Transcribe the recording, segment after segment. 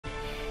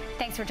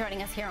Thanks for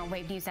joining us here on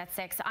Wave News at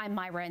 6. I'm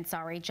Myra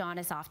Ansari. John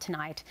is off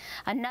tonight.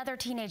 Another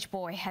teenage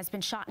boy has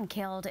been shot and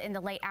killed in the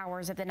late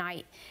hours of the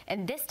night,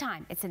 and this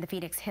time it's in the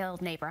Phoenix Hill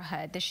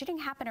neighborhood. The shooting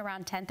happened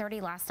around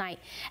 10:30 last night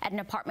at an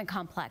apartment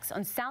complex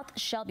on South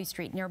Shelby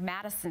Street near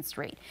Madison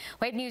Street.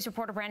 Wave News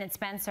reporter Brandon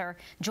Spencer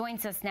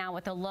joins us now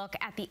with a look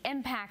at the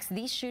impacts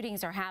these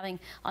shootings are having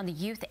on the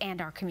youth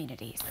and our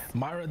communities.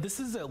 Myra,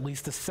 this is at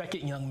least the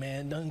second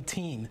young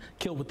teen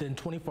killed within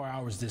 24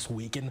 hours this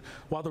week, and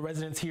while the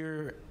residents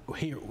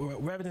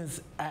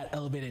residents at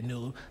Elevated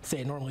New say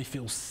it normally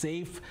feels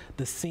safe,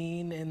 the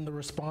scene and the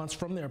response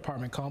from their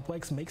apartment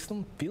complex makes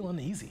them feel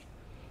uneasy.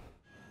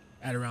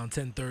 At around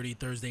 10:30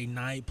 Thursday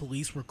night,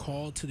 police were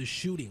called to the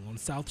shooting on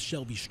South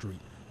Shelby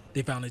Street.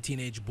 They found a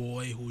teenage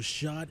boy who was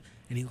shot,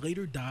 and he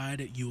later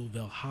died at U of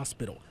L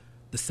Hospital.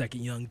 The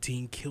second young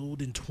teen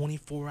killed in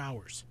 24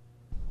 hours.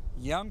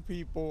 Young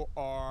people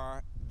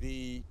are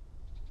the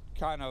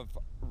kind of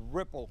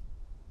ripple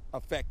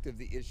effect of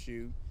the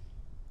issue,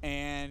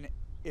 and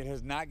it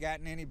has not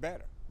gotten any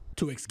better.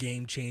 2X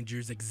Game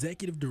Changers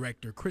Executive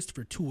Director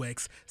Christopher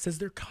 2X says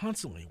they're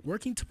constantly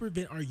working to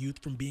prevent our youth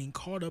from being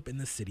caught up in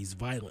the city's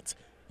violence,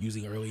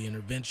 using early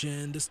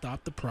intervention to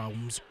stop the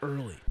problems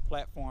early.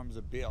 Platforms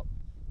are built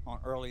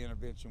on early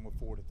intervention with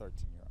 4 to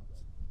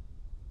 13-year-olds.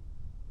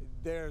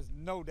 There's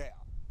no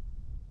doubt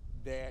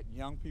that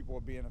young people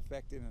are being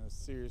affected in a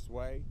serious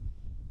way.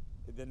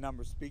 The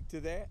numbers speak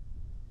to that.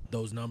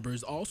 Those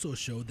numbers also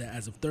show that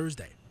as of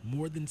Thursday,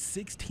 more than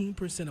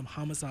 16% of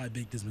homicide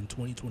victims in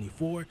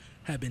 2024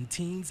 have been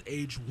teens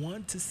aged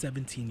 1 to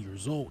 17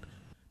 years old.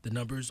 The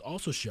numbers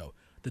also show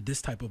that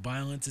this type of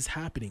violence is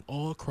happening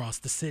all across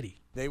the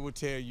city. They will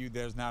tell you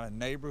there's not a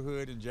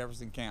neighborhood in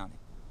Jefferson County,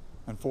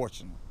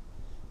 unfortunately,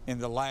 in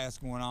the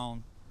last going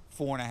on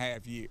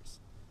 4.5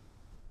 years,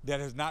 that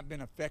has not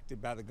been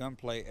affected by the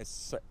gunplay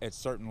at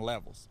certain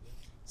levels.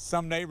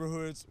 Some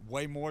neighborhoods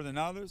way more than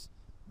others,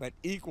 but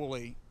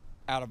equally,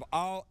 out of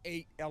all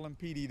 8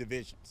 LMPD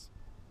divisions,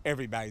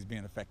 everybody's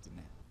being affected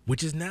now.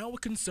 Which is now a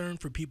concern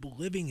for people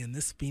living in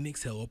this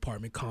Phoenix Hill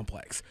apartment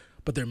complex.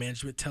 But their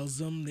management tells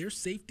them their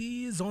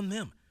safety is on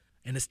them.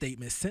 In a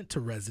statement sent to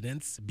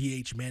residents,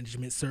 BH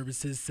Management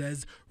Services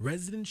says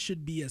residents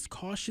should be as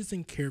cautious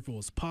and careful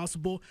as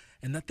possible,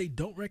 and that they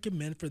don't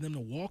recommend for them to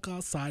walk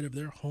outside of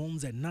their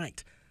homes at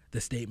night.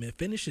 The statement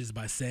finishes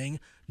by saying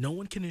no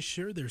one can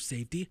ensure their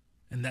safety,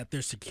 and that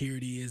their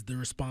security is the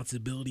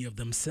responsibility of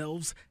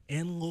themselves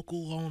and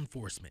local law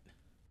enforcement.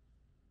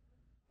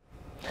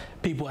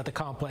 People at the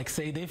complex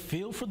say they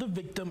feel for the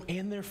victim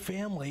and their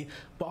family,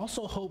 but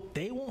also hope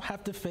they won't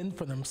have to fend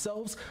for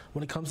themselves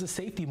when it comes to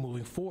safety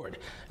moving forward.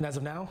 And as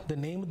of now, the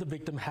name of the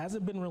victim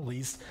hasn't been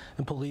released,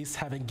 and police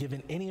haven't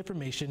given any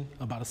information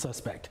about a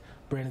suspect.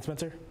 Brandon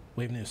Spencer,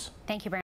 Wave News. Thank you, Brandon.